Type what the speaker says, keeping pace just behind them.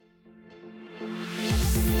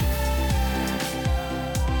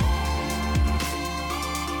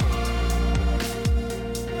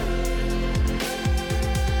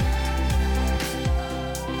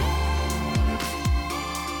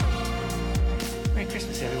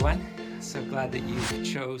Greetings, everyone. So glad that you've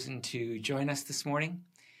chosen to join us this morning.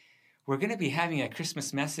 We're going to be having a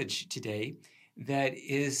Christmas message today that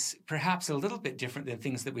is perhaps a little bit different than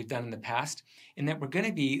things that we've done in the past, in that we're going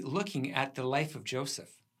to be looking at the life of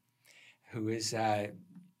Joseph, who is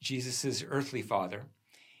Jesus' earthly father.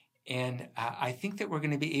 And I think that we're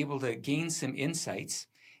going to be able to gain some insights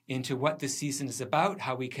into what this season is about,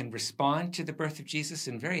 how we can respond to the birth of Jesus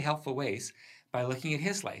in very helpful ways by looking at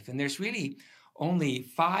his life. And there's really only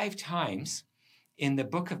 5 times in the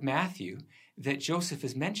book of Matthew that Joseph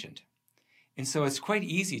is mentioned. And so it's quite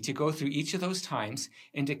easy to go through each of those times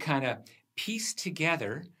and to kind of piece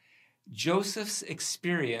together Joseph's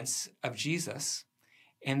experience of Jesus,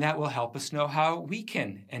 and that will help us know how we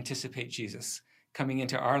can anticipate Jesus coming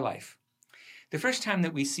into our life. The first time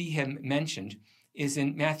that we see him mentioned is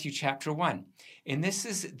in Matthew chapter 1. And this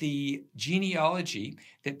is the genealogy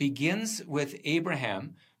that begins with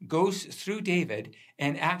Abraham, goes through David,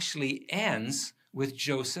 and actually ends with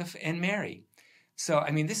Joseph and Mary. So,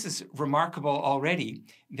 I mean, this is remarkable already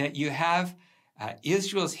that you have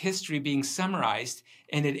Israel's history being summarized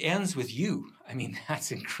and it ends with you. I mean,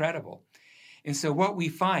 that's incredible. And so what we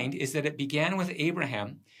find is that it began with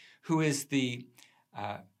Abraham, who is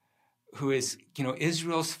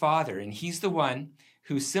Israel's father, and he's the one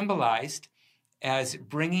who symbolized as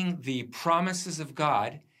bringing the promises of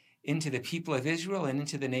God into the people of Israel and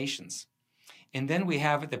into the nations. And then we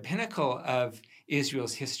have at the pinnacle of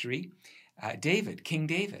Israel's history, David, King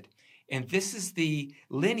David. And this is the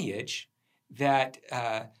lineage that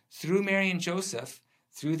through Mary and Joseph,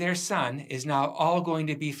 through their son, is now all going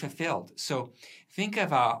to be fulfilled. So think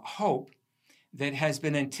of a hope that has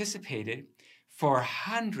been anticipated for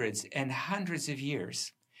hundreds and hundreds of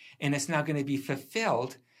years. And it's now going to be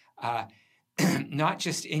fulfilled not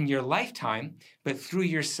just in your lifetime, but through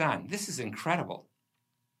your son. This is incredible.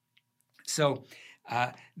 So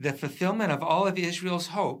the fulfillment of all of Israel's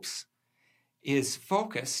hopes is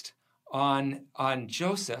focused on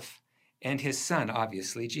Joseph and his son,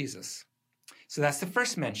 obviously, Jesus. So that's the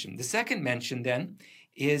first mention. The second mention then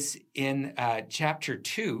is in chapter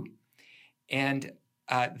 2. And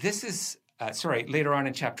this is, later on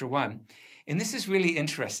in chapter 1. And this is really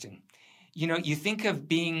interesting. You know, you think of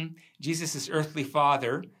being Jesus' earthly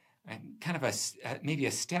father, kind of maybe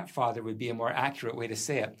a stepfather would be a more accurate way to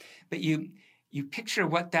say it. But you picture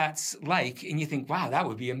what that's like and you think, wow, that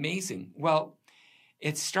would be amazing. Well,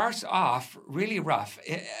 it starts off really rough.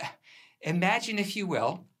 Imagine, if you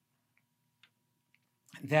will,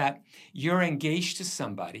 that you're engaged to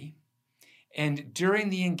somebody, and during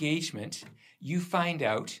the engagement, you find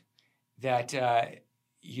out that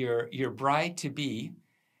your bride-to-be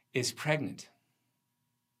is pregnant.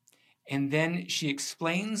 And then she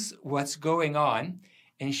explains what's going on,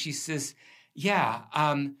 and she says,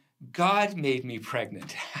 God made me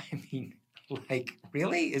pregnant. I mean, like,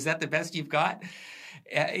 really? Is that the best you've got?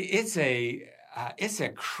 It's a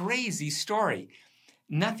crazy story.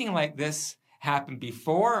 Nothing like this happened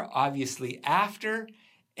before, obviously after.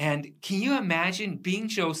 And can you imagine being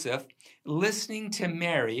Joseph, listening to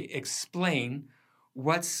Mary explain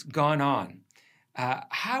what's gone on?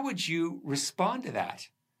 How would you respond to that?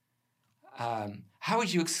 How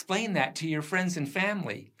would you explain that to your friends and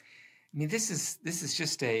family? I mean, this is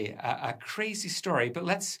just a crazy story, but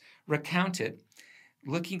let's recount it,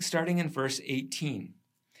 starting in verse 18.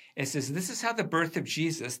 It says, "This is how the birth of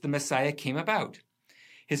Jesus, the Messiah, came about.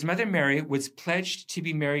 His mother Mary was pledged to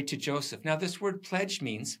be married to Joseph." Now, this word pledge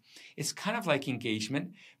means it's kind of like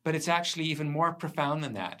engagement, but it's actually even more profound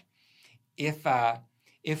than that.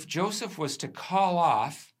 If Joseph was to call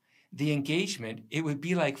off the engagement, it would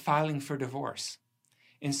be like filing for divorce.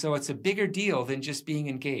 And so it's a bigger deal than just being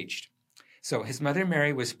engaged. So his mother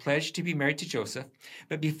Mary was pledged to be married to Joseph,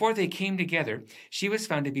 but before they came together, she was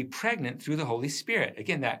found to be pregnant through the Holy Spirit.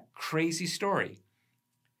 Again, that crazy story.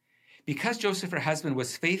 Because Joseph, her husband,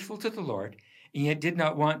 was faithful to the Lord, and yet did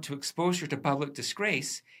not want to expose her to public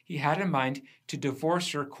disgrace, he had in mind to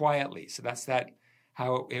divorce her quietly. So that's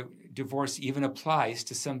how divorce even applies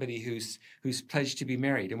to somebody who's pledged to be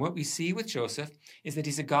married. And what we see with Joseph is that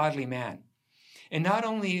he's a godly man. And not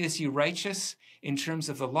only is he righteous in terms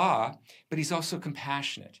of the law, but he's also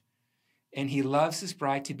compassionate. And he loves his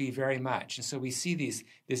bride-to-be very much. And so we see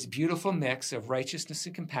this beautiful mix of righteousness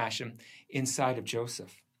and compassion inside of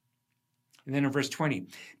Joseph. And then in verse 20,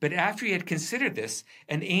 "But after he had considered this,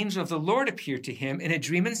 an angel of the Lord appeared to him in a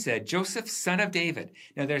dream and said, 'Joseph, son of David.'"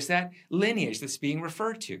 Now there's that lineage that's being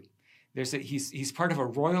referred to. He's part of a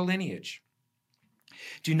royal lineage.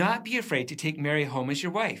 "Do not be afraid to take Mary home as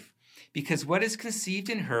your wife, because what is conceived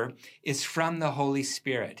in her is from the Holy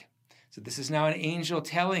Spirit." So this is now an angel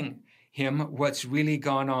telling him what's really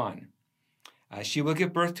gone on. She will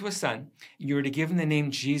give birth to a son. You are to give him the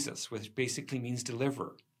name Jesus, which basically means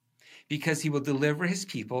deliverer, because he will deliver his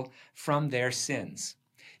people from their sins.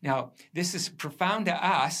 Now, this is profound to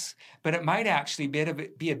us, but it might actually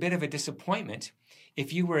be a bit of a disappointment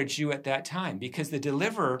if you were a Jew at that time, because the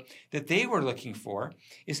deliverer that they were looking for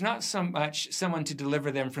is not so much someone to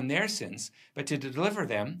deliver them from their sins, but to deliver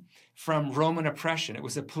them from Roman oppression. It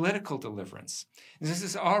was a political deliverance. And this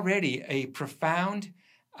is already a profound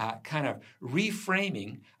kind of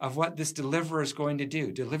reframing of what this deliverer is going to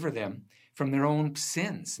do, deliver them from their own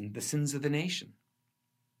sins and the sins of the nation.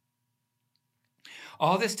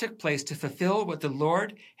 All this took place to fulfill what the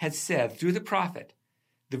Lord had said through the prophet.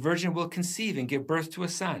 The virgin will conceive and give birth to a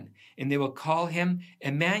son, and they will call him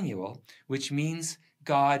Emmanuel, which means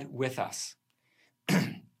God with us.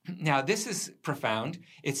 Now, this is profound.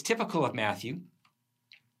 It's typical of Matthew.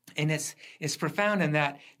 And it's profound in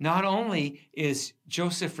that not only is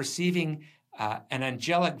Joseph receiving an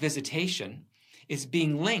angelic visitation, it's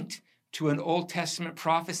being linked to an Old Testament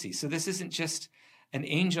prophecy. So this isn't just an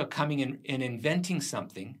angel coming in and inventing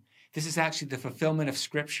something. This is actually the fulfillment of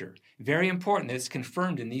Scripture. Very important that it's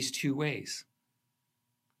confirmed in these two ways.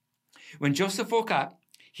 When Joseph woke up,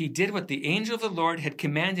 he did what the angel of the Lord had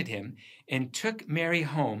commanded him and took Mary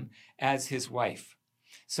home as his wife.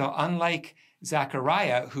 So unlike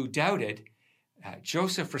Zechariah, who doubted,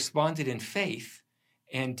 Joseph responded in faith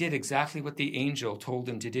and did exactly what the angel told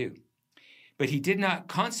him to do. But he did not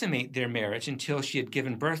consummate their marriage until she had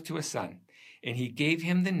given birth to a son, and he gave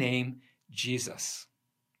him the name Jesus.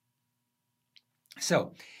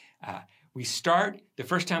 So we start, the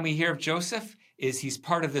first time we hear of Joseph is he's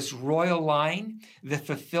part of this royal line, the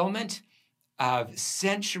fulfillment of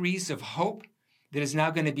centuries of hope that is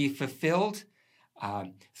now going to be fulfilled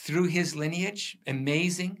through his lineage.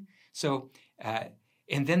 Amazing. So,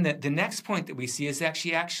 and then the next point that we see is that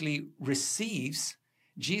she actually receives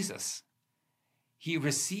Jesus. He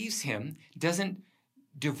receives him, doesn't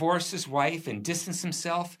divorce his wife and distance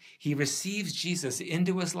himself. He receives Jesus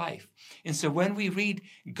into his life. And so when we read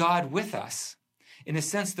God with us, in a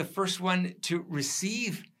sense, the first one to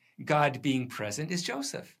receive God being present is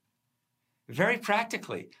Joseph. Very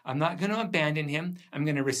practically, I'm not going to abandon him. I'm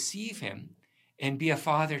going to receive him and be a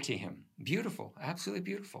father to him. Beautiful, absolutely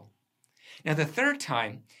beautiful. Now, the third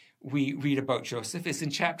time we read about Joseph is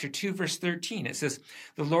in chapter 2, verse 13. It says,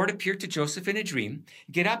 the Lord appeared to Joseph in a dream.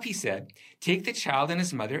 Get up, he said, take the child and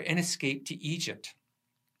his mother and escape to Egypt.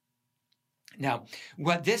 Now,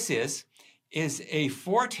 what this is a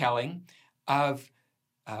foretelling of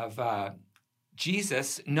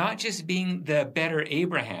Jesus not just being the better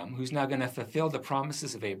Abraham, who's now going to fulfill the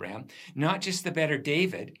promises of Abraham, not just the better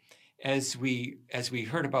David, as we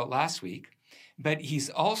heard about last week, but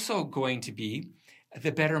he's also going to be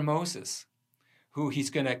the better Moses, who he's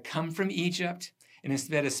going to come from Egypt, and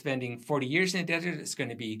instead of spending 40 years in the desert, it's going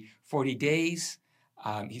to be 40 days.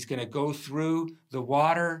 He's going to go through the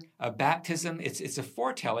water of baptism. It's a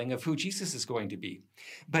foretelling of who Jesus is going to be.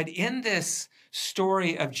 But in this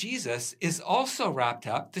story of Jesus is also wrapped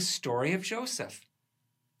up the story of Joseph.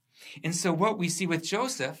 And so what we see with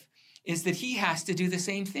Joseph is that he has to do the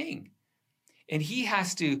same thing. And he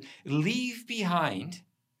has to leave behind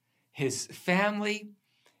his family,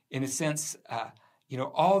 in a sense,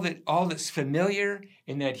 all that's familiar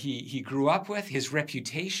and that he grew up with, his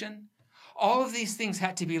reputation. All of these things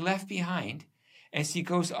had to be left behind as he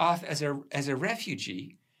goes off as a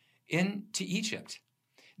refugee into Egypt.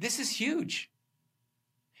 This is huge.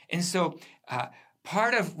 And so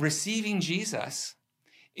part of receiving Jesus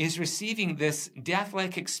is receiving this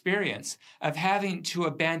death-like experience of having to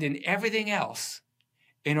abandon everything else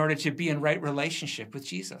in order to be in right relationship with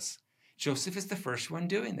Jesus. Joseph is the first one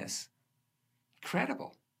doing this.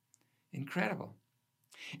 Incredible. Incredible.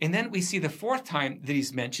 And then we see the fourth time that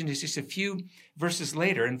he's mentioned is just a few verses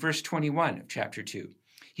later in verse 21 of chapter 2.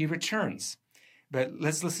 He returns. But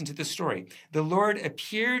let's listen to the story. The Lord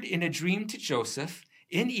appeared in a dream to Joseph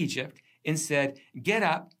in Egypt and said, get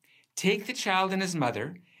up, take the child and his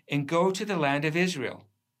mother, and go to the land of Israel.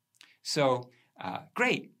 So,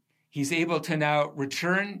 great. He's able to now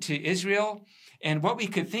return to Israel. And what we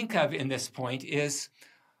could think of in this point is,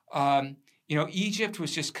 Egypt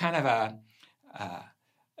was just kind of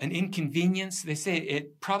an inconvenience. They say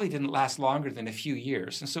it probably didn't last longer than a few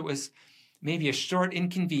years. And so it was maybe a short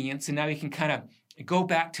inconvenience, and now you can kind of go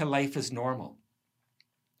back to life as normal.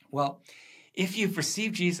 Well, if you've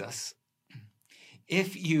received Jesus,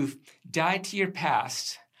 if you've died to your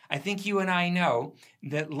past, I think you and I know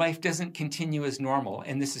that life doesn't continue as normal,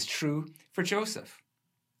 and this is true for Joseph.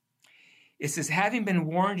 It says, having been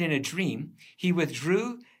warned in a dream, he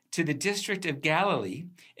withdrew to the district of Galilee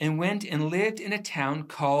and went and lived in a town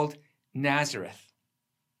called Nazareth.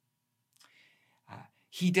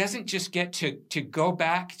 He doesn't just get to go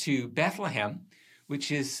back to Bethlehem,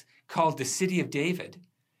 which is called the city of David,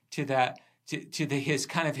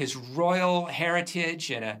 his royal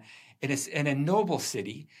heritage and a noble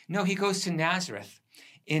city. No, he goes to Nazareth.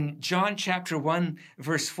 In John chapter 1,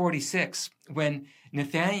 verse 46, when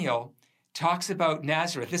Nathanael talks about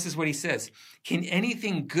Nazareth, this is what he says: "Can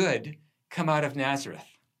anything good come out of Nazareth?"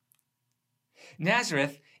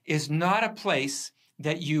 Nazareth is not a place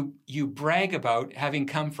that you brag about having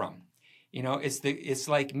come from. You know, it's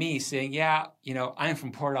like me saying, yeah, you know, I'm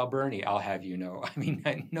from Port Alberni, I'll have you know. I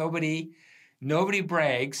mean, nobody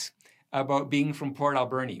brags about being from Port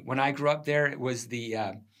Alberni. When I grew up there,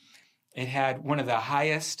 it had one of the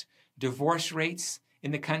highest divorce rates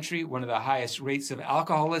in the country, one of the highest rates of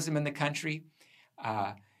alcoholism in the country,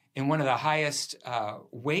 and one of the highest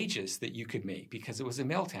wages that you could make because it was a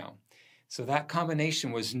mill town. So that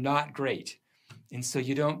combination was not great. And so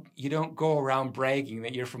you don't go around bragging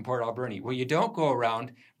that you're from Port Alberni. Well, you don't go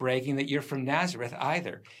around bragging that you're from Nazareth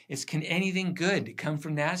either. It's, can anything good come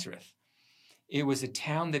from Nazareth? It was a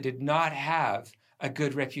town that did not have a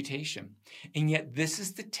good reputation. And yet this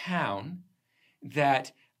is the town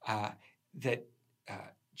that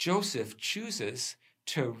Joseph chooses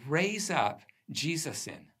to raise up Jesus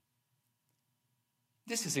in.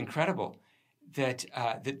 This is incredible that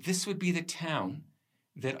this would be the town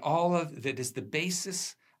that is the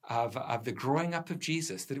basis of the growing up of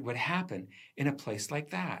Jesus, that it would happen in a place like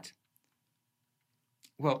that.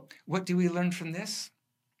 Well, what do we learn from this?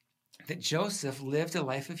 That Joseph lived a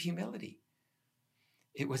life of humility.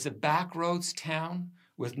 It was a backroads town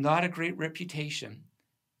with not a great reputation.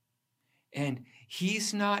 And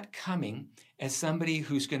he's not coming as somebody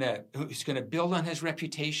who's going to build on his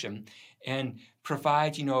reputation and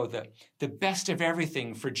provide, you know, the best of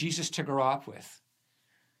everything for Jesus to grow up with.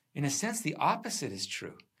 In a sense, the opposite is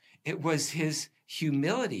true. It was his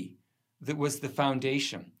humility that was the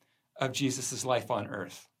foundation of Jesus' life on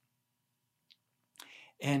earth.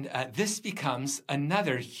 And this becomes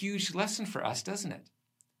another huge lesson for us, doesn't it?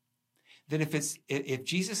 That if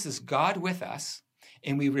Jesus is God with us,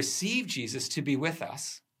 and we receive Jesus to be with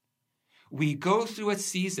us, we go through a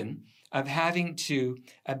season of having to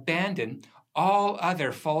abandon all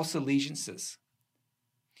other false allegiances,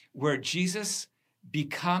 where Jesus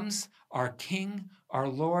becomes our King, our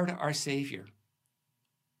Lord, our Savior.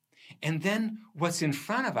 And then what's in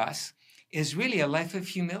front of us is really a life of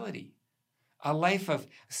humility, a life of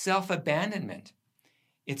self-abandonment.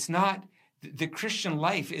 It's not, the Christian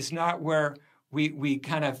life is not where we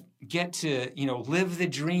kind of get to, you know, live the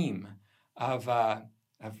dream of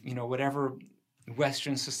you know, whatever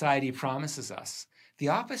Western society promises us. The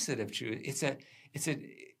opposite of true. It's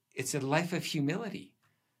a life of humility.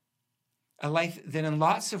 A life that in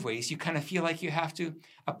lots of ways you kind of feel like you have to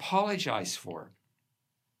apologize for.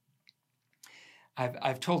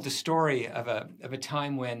 I've told the story of a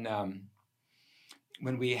time when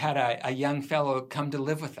we had a young fellow come to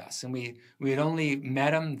live with us, and we had only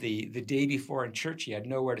met him the day before in church. He had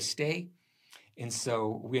nowhere to stay, and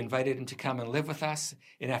so we invited him to come and live with us.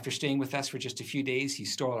 And after staying with us for just a few days, he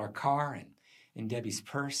stole our car and Debbie's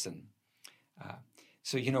purse. And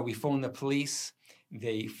so, you know, we phoned the police.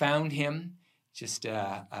 They found him just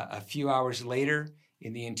a few hours later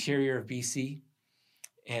in the interior of BC.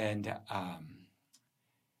 And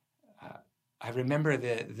I remember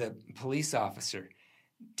the police officer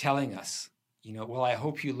telling us, you know, well, I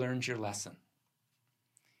hope you learned your lesson.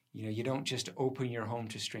 You know, you don't just open your home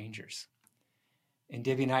to strangers. And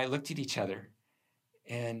Debbie and I looked at each other,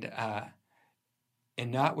 and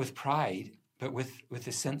not with pride, but with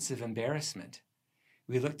a sense of embarrassment.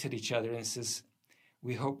 We looked at each other and says,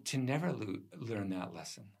 we hope to never learn that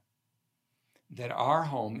lesson, that our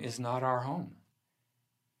home is not our home.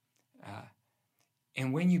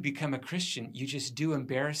 And when you become a Christian, you just do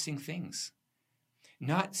embarrassing things.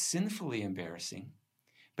 Not sinfully embarrassing,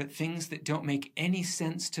 but things that don't make any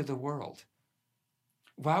sense to the world.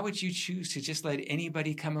 Why would you choose to just let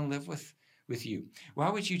anybody come and live with you? Why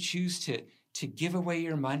would you choose to give away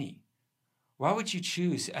your money? Why would you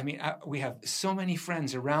choose? I mean, we have so many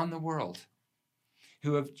friends around the world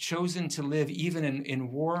who have chosen to live even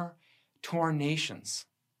in war-torn nations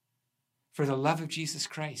for the love of Jesus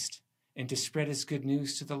Christ and to spread his good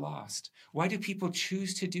news to the lost. Why do people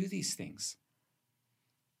choose to do these things?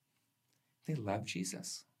 They love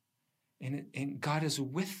Jesus, and God is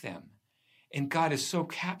with them, and God has so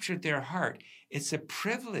captured their heart. It's a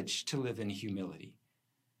privilege to live in humility.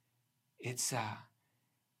 It's the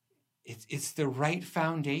right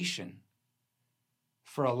foundation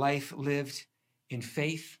for a life lived in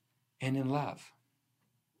faith and in love.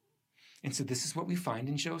 And so this is what we find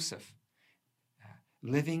in Joseph,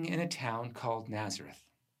 living in a town called Nazareth.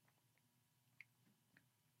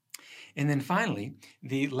 And then finally,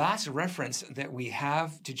 the last reference that we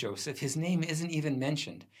have to Joseph, his name isn't even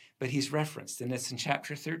mentioned, but he's referenced, and it's in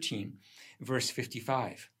chapter 13, verse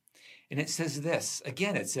 55. And it says this,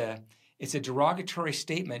 again, it's a derogatory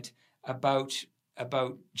statement about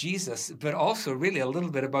Jesus, but also really a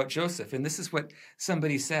little bit about Joseph. And this is what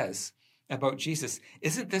somebody says about Jesus.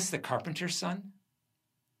 Isn't this the carpenter's son?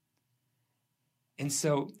 And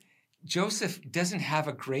so Joseph doesn't have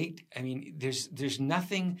there's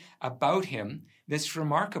nothing about him that's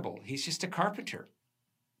remarkable. He's just a carpenter.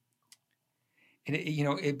 And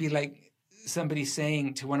it'd be like somebody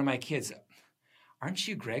saying to one of my kids, "Aren't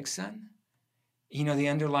you Greg's son?" The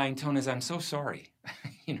underlying tone is, "I'm so sorry."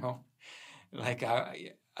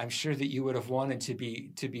 I'm sure that you would have wanted to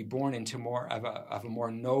be born into more of a more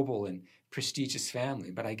noble and prestigious family,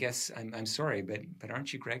 but I guess I'm sorry, but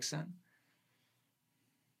aren't you Greg's son?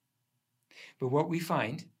 But what we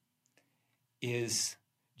find is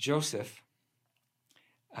Joseph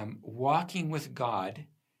walking with God,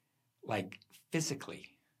 like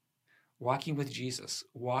physically, walking with Jesus,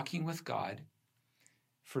 walking with God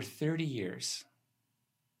for 30 years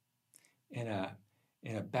in a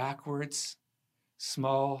backwards,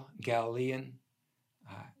 small Galilean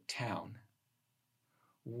town,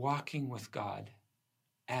 walking with God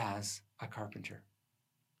as a carpenter,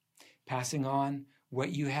 passing on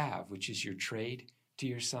what you have, which is your trade, to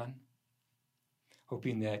your son,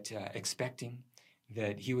 hoping that, expecting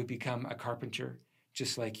that he would become a carpenter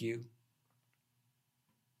just like you.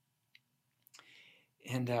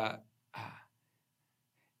 And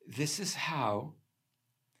this is how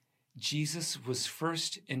Jesus was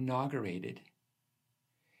first inaugurated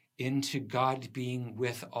into God being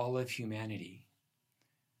with all of humanity,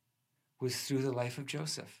 was through the life of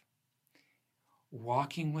Joseph,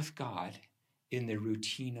 walking with God in the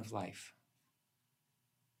routine of life.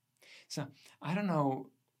 So I don't know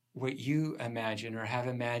what you imagine or have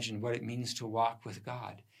imagined what it means to walk with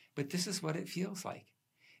God, but this is what it feels like.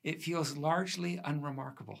 It feels largely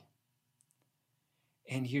unremarkable.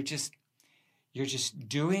 And you're just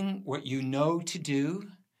doing what you know to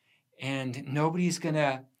do, and nobody's going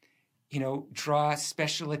to, draw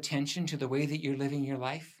special attention to the way that you're living your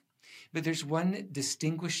life. But there's one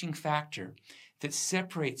distinguishing factor that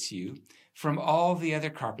separates you from all the other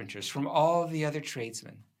carpenters, from all the other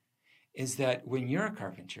tradesmen, is that when you're a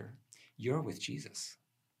carpenter, you're with Jesus.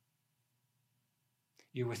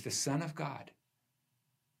 You're with the Son of God.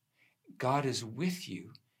 God is with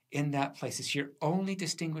you in that place. It's your only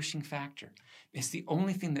distinguishing factor. It's the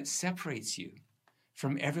only thing that separates you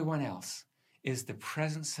from everyone else, is the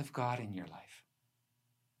presence of God in your life.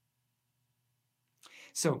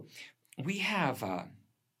 So we have,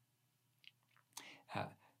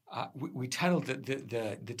 we titled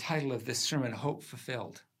the title of this sermon, Hope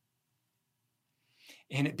Fulfilled.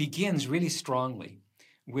 And it begins really strongly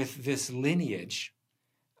with this lineage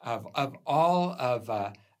of all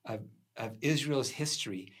of Israel's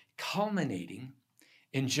history, culminating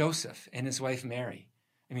in Joseph and his wife Mary.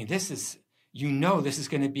 I mean, this is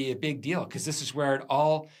going to be a big deal, because this is where it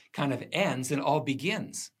all kind of ends and all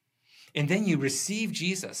begins. And then you receive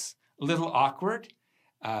Jesus, a little awkward.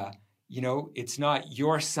 It's not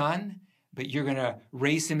your son, but you're going to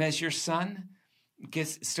raise him as your son.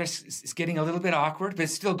 It's getting a little bit awkward, but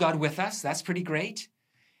it's still God with us. That's pretty great.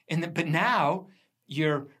 But now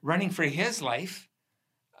you're running for his life,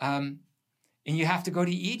 and you have to go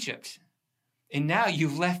to Egypt. And now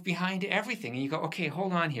you've left behind everything. And you go, okay,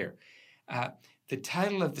 hold on here. The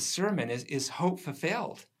title of the sermon is Hope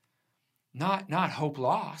Fulfilled, not Hope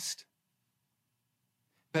Lost.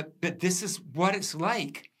 But this is what it's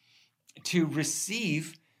like to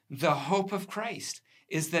receive the hope of Christ,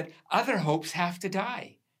 is that other hopes have to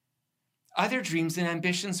die. Other dreams and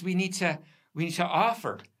ambitions we need to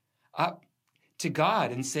offer up to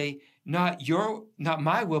God and say, not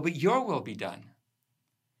my will, but your will be done.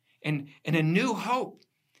 And a new hope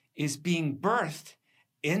is being birthed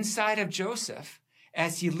inside of Joseph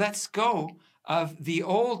as he lets go of the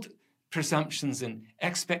old presumptions and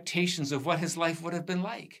expectations of what his life would have been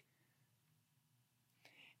like.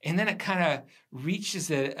 And then it kind of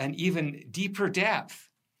reaches an even deeper depth,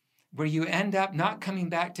 where you end up not coming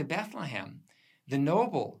back to Bethlehem, the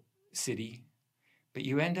noble city, but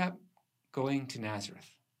you end up going to Nazareth.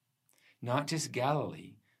 Not just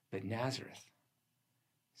Galilee, but Nazareth.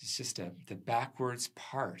 It's just the backwards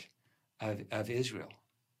part of Israel.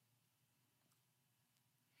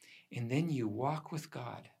 And then you walk with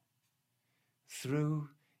God through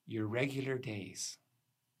your regular days.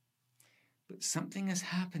 But something is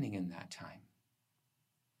happening in that time.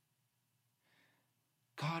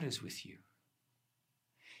 God is with you.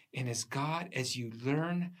 And as you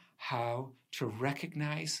learn how to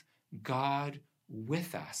recognize God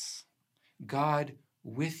with us, God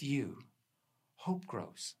with you, hope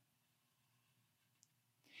grows.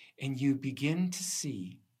 And you begin to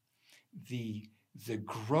see the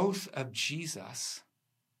growth of Jesus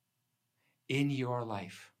in your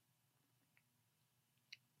life.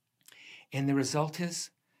 And the result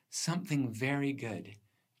is something very good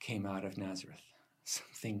came out of Nazareth.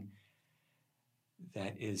 Something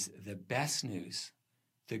that is the best news,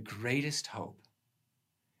 the greatest hope,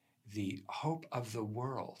 the hope of the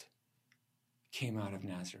world came out of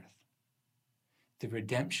Nazareth. The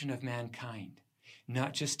redemption of mankind,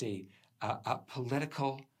 not just a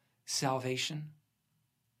political salvation,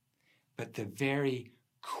 but the very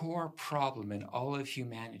core problem in all of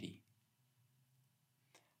humanity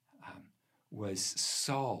was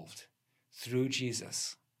solved through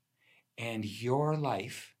Jesus. And your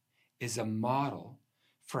life is a model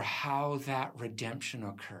for how that redemption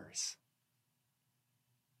occurs.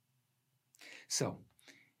 So,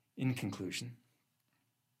 in conclusion,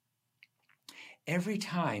 every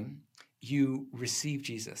time you receive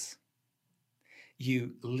Jesus,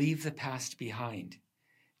 you leave the past behind.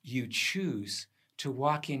 You choose to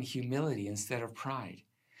walk in humility instead of pride.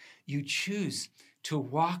 You choose to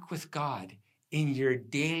walk with God in your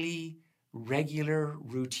daily, regular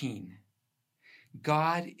routine.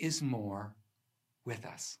 God is more with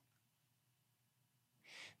us.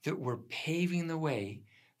 That we're paving the way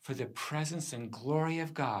for the presence and glory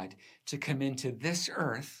of God to come into this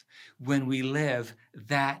earth when we live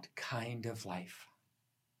that kind of life.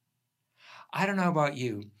 I don't know about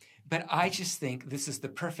you, but I just think this is the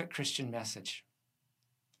perfect Christian message.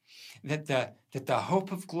 That the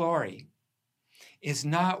hope of glory is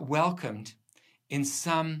not welcomed in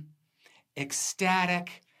some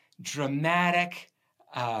ecstatic, dramatic,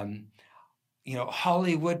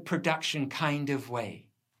 Hollywood production kind of way.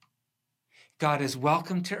 God is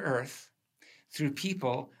welcome to earth through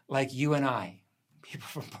people like you and I, people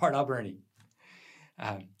from Port Alberni,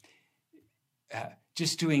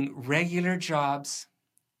 just doing regular jobs,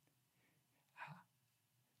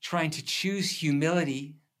 trying to choose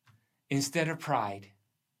humility instead of pride.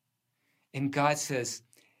 And God says,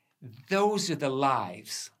 those are the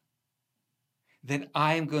lives that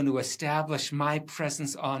I am going to establish my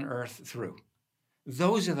presence on earth through.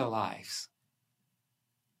 Those are the lives.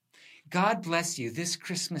 God bless you this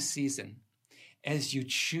Christmas season as you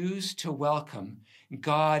choose to welcome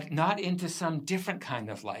God not into some different kind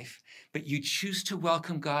of life, but you choose to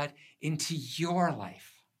welcome God into your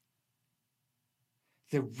life.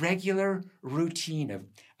 The regular routine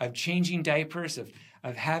of changing diapers, of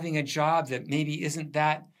having a job that maybe isn't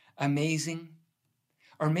that amazing,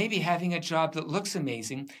 or maybe having a job that looks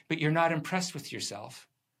amazing, but you're not impressed with yourself.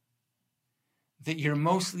 That you're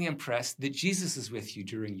mostly impressed that Jesus is with you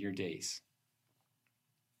during your days.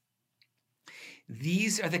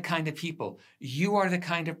 These are the kind of people, you are the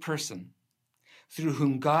kind of person through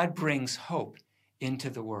whom God brings hope into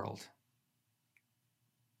the world.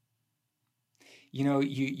 You know,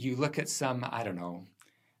 you look at some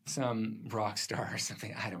rock star or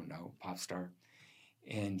something, pop star,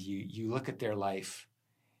 and you look at their life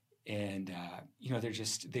and,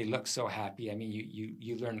 they look so happy. I mean,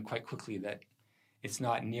 you learn quite quickly that it's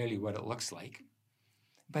not nearly what it looks like.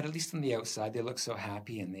 But at least on the outside, they look so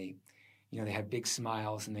happy and they have big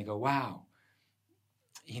smiles and they go, wow.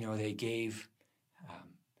 They gave,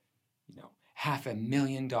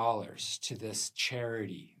 $500,000 to this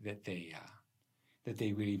charity that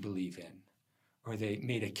they really believe in. Or they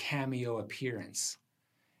made a cameo appearance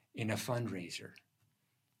in a fundraiser.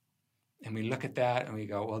 And we look at that and we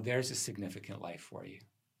go, well, there's a significant life for you.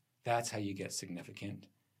 That's how you get significant.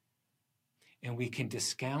 And we can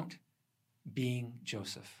discount being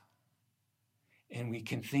Joseph. And we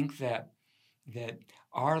can think that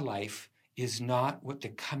our life is not what the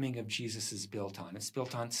coming of Jesus is built on. It's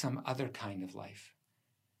built on some other kind of life.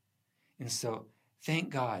 And so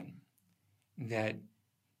thank God that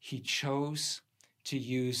he chose to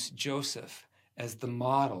use Joseph as the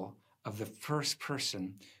model of the first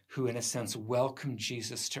person who, in a sense, welcomed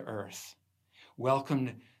Jesus to earth,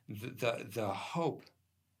 welcomed the hope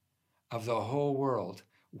of the whole world,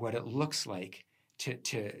 what it looks like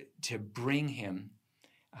to bring him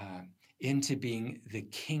into being the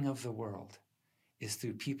king of the world is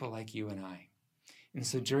through people like you and I. And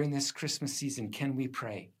so during this Christmas season, can we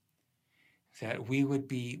pray that we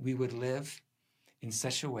would live in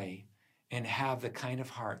such a way and have the kind of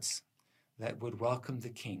hearts that would welcome the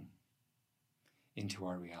King into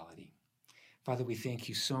our reality. Father, we thank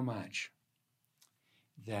you so much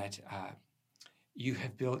that you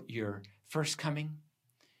have built your first coming,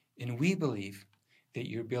 and we believe that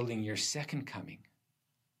you're building your second coming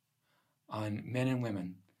on men and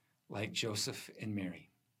women like Joseph and Mary,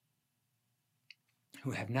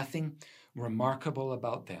 who have nothing remarkable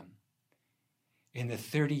about them. In the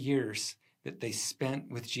 30 years that they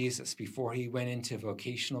spent with Jesus before he went into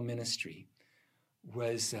vocational ministry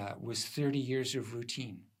was 30 years of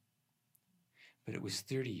routine, but it was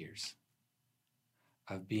 30 years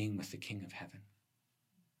of being with the King of Heaven.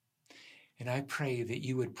 And I pray that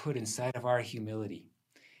you would put inside of our humility,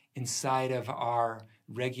 inside of our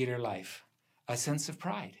regular life, a sense of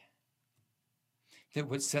pride, that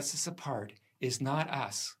what sets us apart is not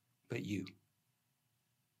us, but you.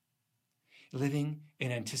 Living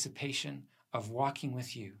in anticipation of walking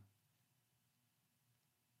with you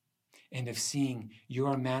and of seeing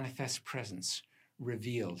your manifest presence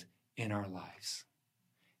revealed in our lives.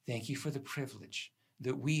 Thank you for the privilege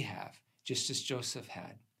that we have, just as Joseph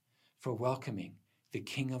had, for welcoming the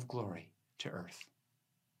King of Glory to earth.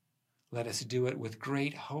 Let us do it with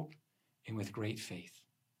great hope and with great faith.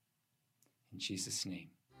 In Jesus' name,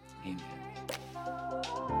 amen.